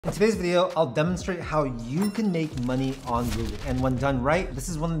In today's video, I'll demonstrate how you can make money on Google. And when done right, this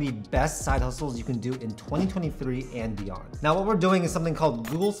is one of the best side hustles you can do in 2023 and beyond. Now, what we're doing is something called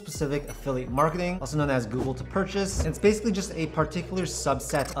Google specific affiliate marketing, also known as Google to purchase. And it's basically just a particular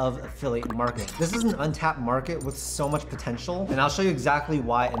subset of affiliate marketing. This is an untapped market with so much potential, and I'll show you exactly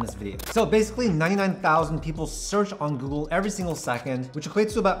why in this video. So basically 99,000 people search on Google every single second, which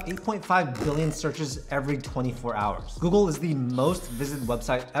equates to about 8.5 billion searches every 24 hours. Google is the most visited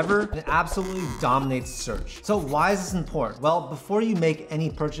website ever, and it absolutely dominates search. So why is this important? Well, before you make any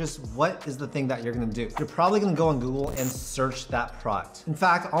purchase, what is the thing that you're gonna do? You're probably gonna go on Google and search that product. In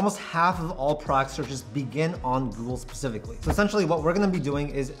fact, almost half of all product searches begin on Google specifically. So essentially what we're gonna be doing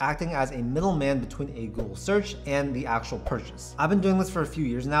is acting as a middleman between a Google search and the actual purchase. I've been doing this for a few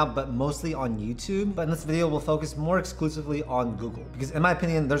years now, but mostly on YouTube. But in this video, we'll focus more exclusively on Google, because in my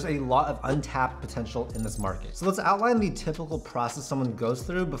opinion, there's a lot of untapped potential in this market. So let's outline the typical process someone goes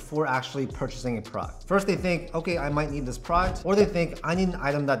through before actually purchasing a product. First, they think, okay, I might need this product, or they think, I need an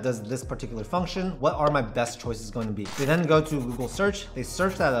item that does this particular function. What are my best choices going to be? They then go to Google search, they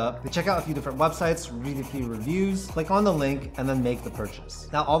search that up, they check out a few different websites, read a few reviews, click on the link, and then make the purchase.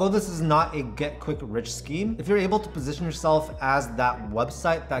 Now, although this is not a get quick rich scheme, if you're able to position yourself as that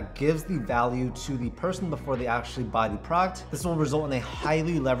website that gives the value to the person before they actually buy the product, this will result in a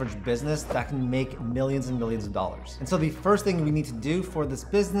highly leveraged business that can make millions and millions of dollars. And so the first thing we need to do for this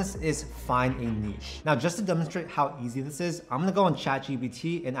business is find a niche. Now, just to demonstrate how easy this is, I'm gonna go on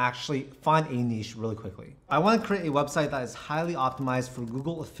ChatGPT and actually find a niche really quickly. I wanna create a website that is highly optimized for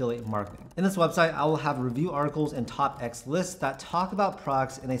Google affiliate marketing. In this website, I will have review articles and top X lists that talk about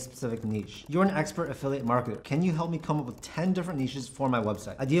products in a specific niche. You're an expert affiliate marketer. Can you help me come up with 10 different niches for my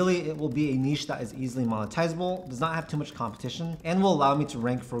website? Ideally, it will be a niche that is easily monetizable, does not have too much competition, and will allow me to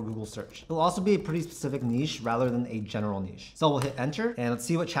rank for Google search. It'll also be a pretty specific niche rather than a general niche. So we'll hit enter, and let's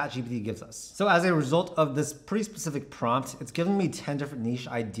see what ChatGPT gives us. So as a result of this pretty specific prompt, it's giving me 10 different niche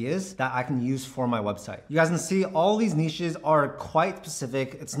ideas that I can use for my website. You guys can see all these niches are quite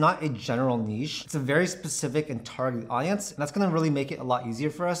specific. It's not a general niche. It's a very specific and targeted audience, and that's gonna really make it a lot easier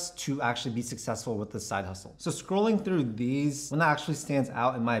for us to actually be successful with this side hustle. So scrolling through these, one that actually stands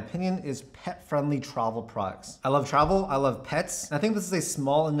out in my opinion is pet-friendly travel products. I love travel, I love pets, and I think this is a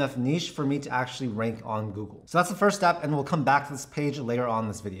small enough niche for me to actually rank on Google. So that's the first step, and we'll come back to this page later on in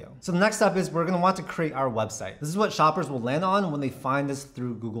this video. So the next step is we're gonna want to create our website. This is what shoppers will land on when they find us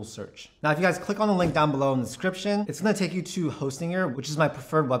through Google search. Now, if you guys click on the link down below in the description, it's gonna take you to Hostinger, which is my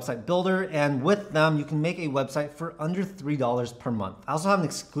preferred website builder. And with them, you can make a website for under $3 per month. I also have an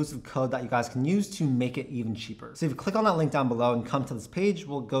exclusive code that you guys can use to make it even cheaper. So if you click on that link down below and come to this page,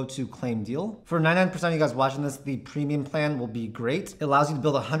 we'll go to claim deal. For 99% of you guys watching this, the premium plan will be great. It allows you to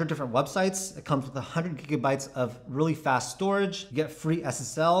build 100 different websites. It comes with 100 gigabytes of really fast storage. You get free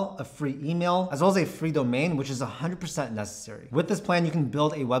SSL, a free email, as well as a free domain, which is 100% necessary. With this plan, you can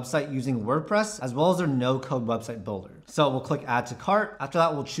build a website using WordPress, as well as their no-code website builder. So we'll click add to cart. After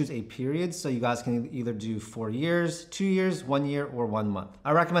that, we'll choose a period. So you guys can either do 4 years, 2 years, 1 year, or 1 month.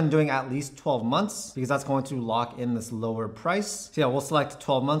 I recommend doing at least 12 months because that's going to lock in this lower price. So yeah, we'll select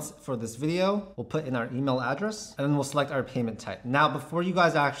 12 months for this video. We'll put in our email address, and then we'll select our payment type. Now, before you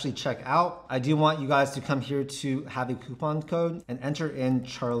guys actually check out, I do want you guys to come here to have a coupon code and enter in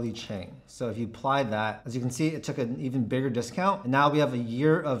Charlie Chang. So if you apply that, as you can see, it took an even bigger discount. And now we have a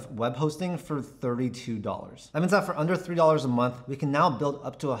year of web hosting for $32. That means that for under $3 a month, we can now build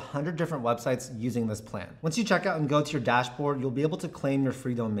up to 100 different websites using this plan. Once you check out and go to your dashboard, you'll be able to claim your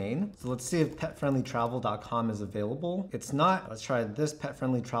free domain. So let's see if petfriendlytravel.com is available. It's not. Let's try this,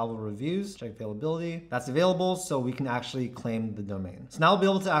 Petfriendly Travel Reviews, check availability. That's available, so we can actually claim the domain. So now we'll be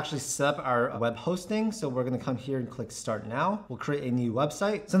able to actually set up our web hosting. So we're gonna come here and click start now. We'll create a new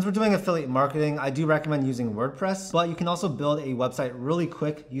website. Since we're doing affiliate marketing, I do recommend using WordPress, but you can also build a website really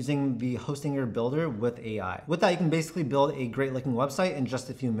quick using the Hostinger builder with AI. With that, you can basically build a great looking website in just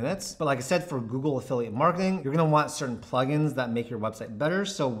a few minutes. But like I said, for Google affiliate marketing, you're gonna want certain plugins that make your website better.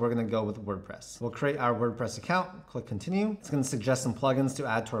 So we're gonna go with WordPress. We'll create our WordPress account, click continue. It's gonna suggest some plugins to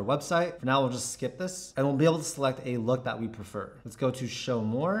add to our website. For now, we'll just skip this and we'll be able to select a look that we prefer. Let's go to show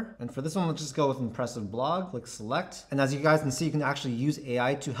more. And for this one, let's just go with impressive blog, click select. And as you guys can see, you can actually use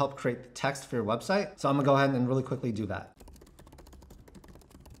AI to help create the text for your website. So I'm gonna go ahead and really quickly do that.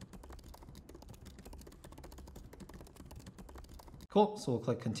 Cool, so we'll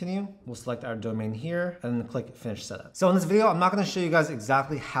click continue. We'll select our domain here and then click finish setup. So in this video, I'm not gonna show you guys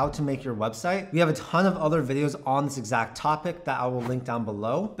exactly how to make your website. We have a ton of other videos on this exact topic that I will link down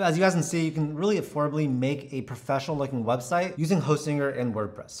below. But as you guys can see, you can really affordably make a professional looking website using Hostinger and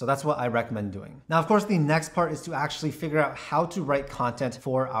WordPress. So that's what I recommend doing. Now, of course, the next part is to actually figure out how to write content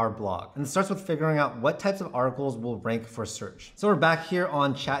for our blog. And it starts with figuring out what types of articles will rank for search. So we're back here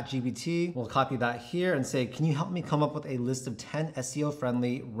on ChatGPT. We'll copy that here and say, can you help me come up with a list of 10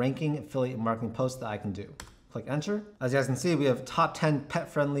 SEO-friendly ranking affiliate marketing posts that I can do? Click enter. As you guys can see, we have top 10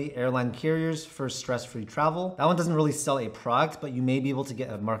 pet-friendly airline carriers for stress-free travel. That one doesn't really sell a product, but you may be able to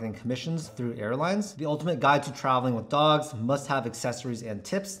get marketing commissions through airlines. The ultimate guide to traveling with dogs, must-have accessories and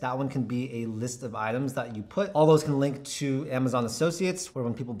tips. That one can be a list of items that you put. All those can link to Amazon Associates, where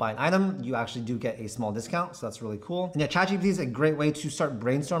when people buy an item, you actually do get a small discount. So that's really cool. And yeah, ChatGPT is a great way to start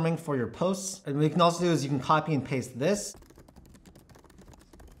brainstorming for your posts. And what you can also do is you can copy and paste this.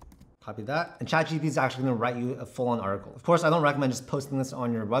 Copy that. And ChatGPT is actually going to write you a full-on article. Of course, I don't recommend just posting this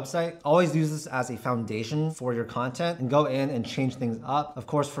on your website. Always use this as a foundation for your content and go in and change things up. Of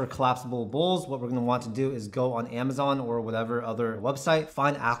course, for collapsible bowls, what we're going to want to do is go on Amazon or whatever other website,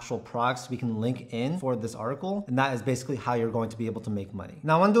 find actual products we can link in for this article. And that is basically how you're going to be able to make money.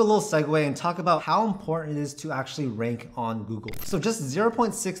 Now, I want to do a little segue and talk about how important it is to actually rank on Google. So just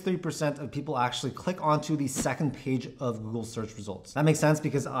 0.63% of people actually click onto the second page of Google search results. That makes sense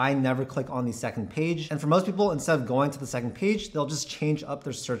because I never click on the second page. And for most people, instead of going to the second page, they'll just change up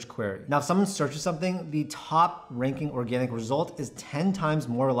their search query. Now, if someone searches something, the top ranking organic result is 10 times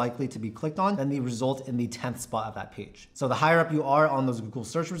more likely to be clicked on than the result in the 10th spot of that page. So the higher up you are on those Google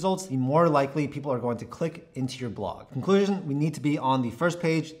search results, the more likely people are going to click into your blog. Conclusion, we need to be on the first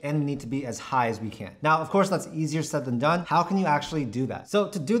page and we need to be as high as we can. Now, of course, that's easier said than done. How can you actually do that? So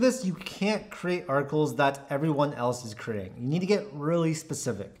to do this, you can't create articles that everyone else is creating. You need to get really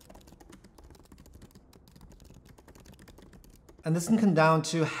specific. And this can come down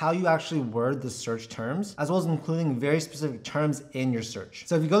to how you actually word the search terms, as well as including very specific terms in your search.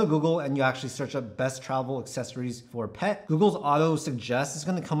 So if you go to Google and you actually search up best travel accessories for pet, Google's auto suggest is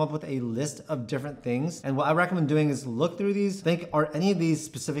going to come up with a list of different things. And what I recommend doing is look through these, think, are any of these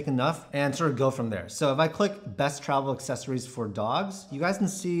specific enough, and sort of go from there. So if I click best travel accessories for dogs, you guys can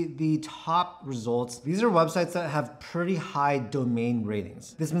see the top results. These are websites that have pretty high domain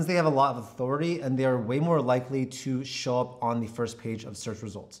ratings. This means they have a lot of authority and they are way more likely to show up on the first page of search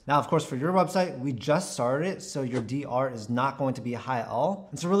results. Now, of course, for your website, we just started it, so your DR is not going to be high at all.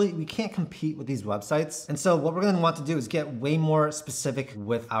 And so really, we can't compete with these websites. And so what we're going to want to do is get way more specific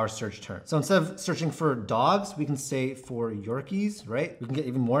with our search term. So instead of searching for dogs, we can say for Yorkies, right? We can get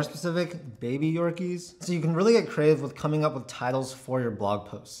even more specific, baby Yorkies. So you can really get creative with coming up with titles for your blog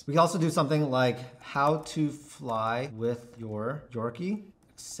posts. We can also do something like how to fly with your Yorkie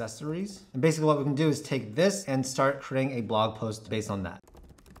accessories. And basically what we can do is take this and start creating a blog post based on that.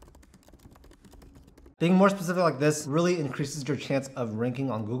 Being more specific like this really increases your chance of ranking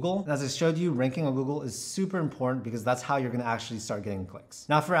on Google. And as I showed you, ranking on Google is super important because that's how you're gonna actually start getting clicks.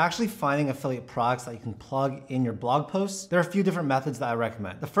 Now, for actually finding affiliate products that you can plug in your blog posts, there are a few different methods that I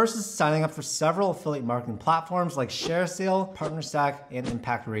recommend. The first is signing up for several affiliate marketing platforms like ShareSale, PartnerStack, and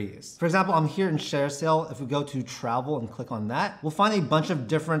Impact Radius. For example, I'm here in ShareSale. If we go to travel and click on that, we'll find a bunch of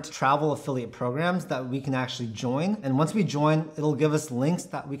different travel affiliate programs that we can actually join. And once we join, it'll give us links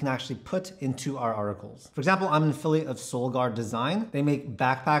that we can actually put into our articles. For example, I'm an affiliate of Solgar Design. They make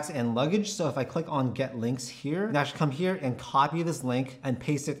backpacks and luggage. So if I click on get links here, I can actually come here and copy this link and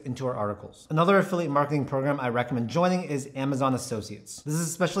paste it into our articles. Another affiliate marketing program I recommend joining is Amazon Associates. This is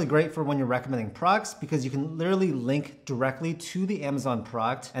especially great for when you're recommending products because you can literally link directly to the Amazon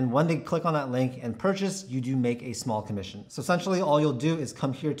product. And when they click on that link and purchase, you do make a small commission. So essentially all you'll do is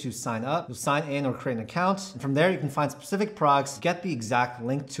come here to sign up. You'll sign in or create an account. And from there, you can find specific products, get the exact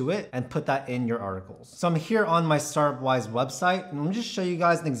link to it, and put that in your articles. So I'm here on my StartupWise website, and let me just show you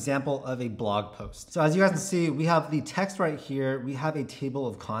guys an example of a blog post. So as you guys can see, we have the text right here. We have a table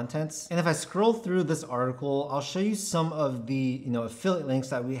of contents. And if I scroll through this article, I'll show you some of the affiliate links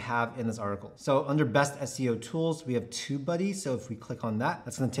that we have in this article. So under best SEO tools, we have TubeBuddy. So if we click on that,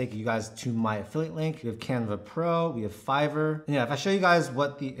 that's gonna take you guys to my affiliate link. We have Canva Pro, we have Fiverr. And yeah, if I show you guys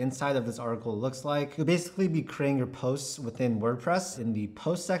what the inside of this article looks like, you'll basically be creating your posts within WordPress in the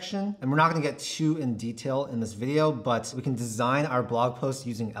post section. And we're not gonna get too in in detail in this video, but we can design our blog post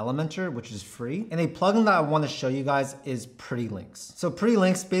using Elementor, which is free. And a plugin that I want to show you guys is Pretty Links. So Pretty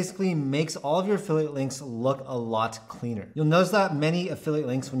Links basically makes all of your affiliate links look a lot cleaner. You'll notice that many affiliate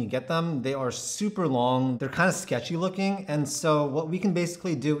links, when you get them, they are super long. They're kind of sketchy looking. And so what we can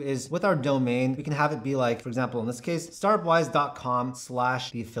basically do is with our domain, we can have it be like, for example, in this case,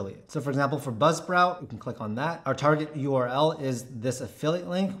 startupwise.com/the affiliate. So for example, for Buzzsprout, we can click on that. Our target URL is this affiliate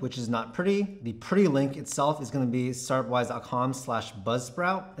link, which is not pretty. The pretty link itself is going to be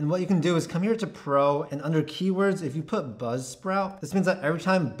startupwise.com/Buzzsprout. And what you can do is come here to Pro, and under keywords, if you put Buzzsprout, this means that every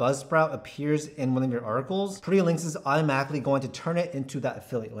time Buzzsprout appears in one of your articles, Pretty Links is automatically going to turn it into that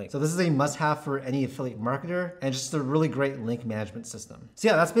affiliate link. So this is a must-have for any affiliate marketer, and just a really great link management system. So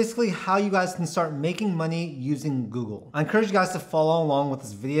yeah, that's basically how you guys can start making money using Google. I encourage you guys to follow along with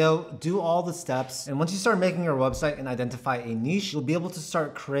this video, do all the steps, and once you start making your website and identify a niche, you'll be able to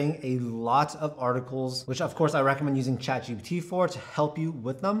start creating a lot of articles, which of course I recommend using ChatGPT for to help you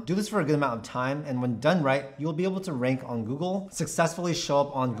with them. Do this for a good amount of time, and when done right, you'll be able to rank on Google, successfully show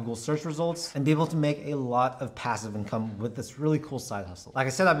up on Google search results, and be able to make a lot of passive income with this really cool side hustle. Like I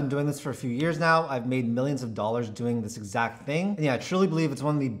said, I've been doing this for a few years now. I've made millions of dollars doing this exact thing. And yeah, I truly believe it's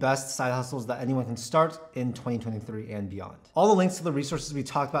one of the best side hustles that anyone can start in 2023 and beyond. All the links to the resources we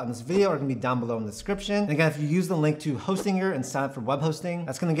talked about in this video are gonna be down below in the description. And again, if you use the link to Hostinger and sign up for web hosting,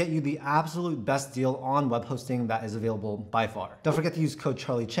 that's gonna get you the absolute best deal on web hosting that is available by far. Don't forget to use code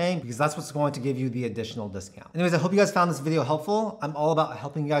Chang because that's what's going to give you the additional discount. Anyways, I hope you guys found this video helpful. I'm all about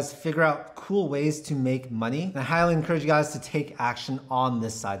helping you guys figure out cool ways to make money. And I highly encourage you guys to take action on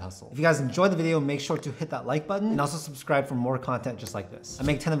this side hustle. If you guys enjoyed the video, make sure to hit that like button and also subscribe for more content just like this. I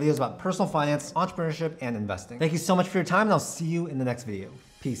make a ton of videos about personal finance, entrepreneurship, and investing. Thank you so much for your time, and I'll see you in the next video.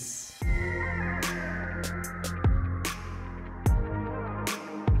 Peace.